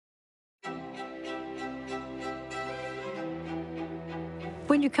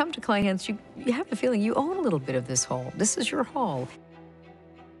When you come to Kleinhans, you have the feeling you own a little bit of this hall. This is your hall.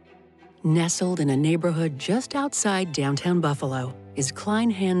 Nestled in a neighborhood just outside downtown Buffalo is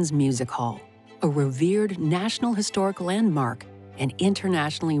Kleinhans Music Hall, a revered National Historic Landmark and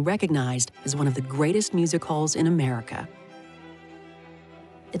internationally recognized as one of the greatest music halls in America.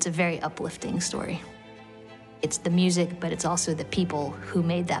 It's a very uplifting story. It's the music, but it's also the people who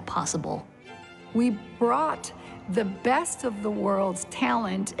made that possible. We brought the best of the world's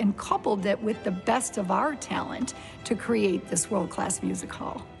talent and coupled it with the best of our talent to create this world-class music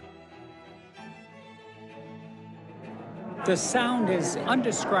hall. The sound is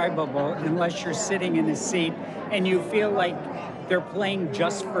undescribable unless you're sitting in a seat and you feel like they're playing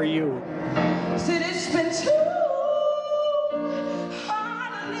just for you.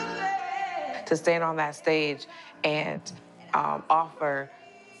 To stand on that stage and offer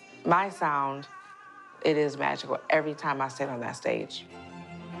my sound, it is magical every time I stand on that stage.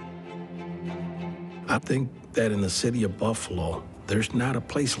 I think that in the city of Buffalo, there's not a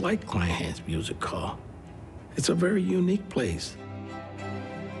place like Kleinhans Music Hall. It's a very unique place.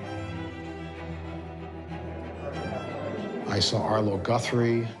 I saw Arlo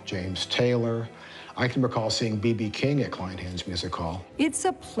Guthrie, James Taylor. I can recall seeing B.B. King at Kleinhans Music Hall. It's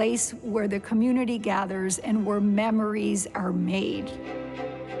a place where the community gathers and where memories are made.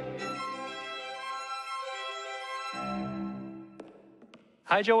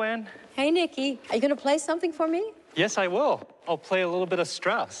 Hi, Joanne. Hey, Nikki, are you going to play something for me? Yes, I will. I'll play a little bit of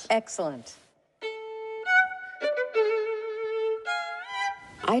Strauss. Excellent.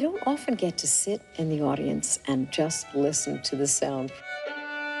 I don't often get to sit in the audience and just listen to the sound.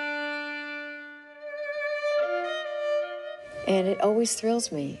 And it always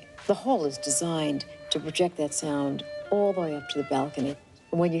thrills me. The hall is designed to project that sound all the way up to the balcony.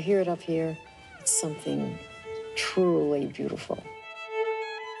 And when you hear it up here, it's something truly beautiful.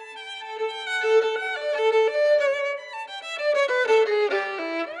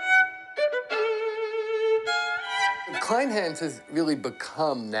 Kleinhans has really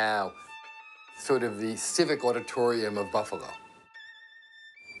become now sort of the civic auditorium of Buffalo.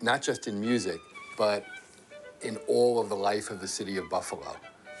 Not just in music, but in all of the life of the city of Buffalo,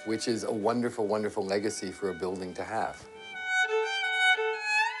 which is a wonderful, wonderful legacy for a building to have.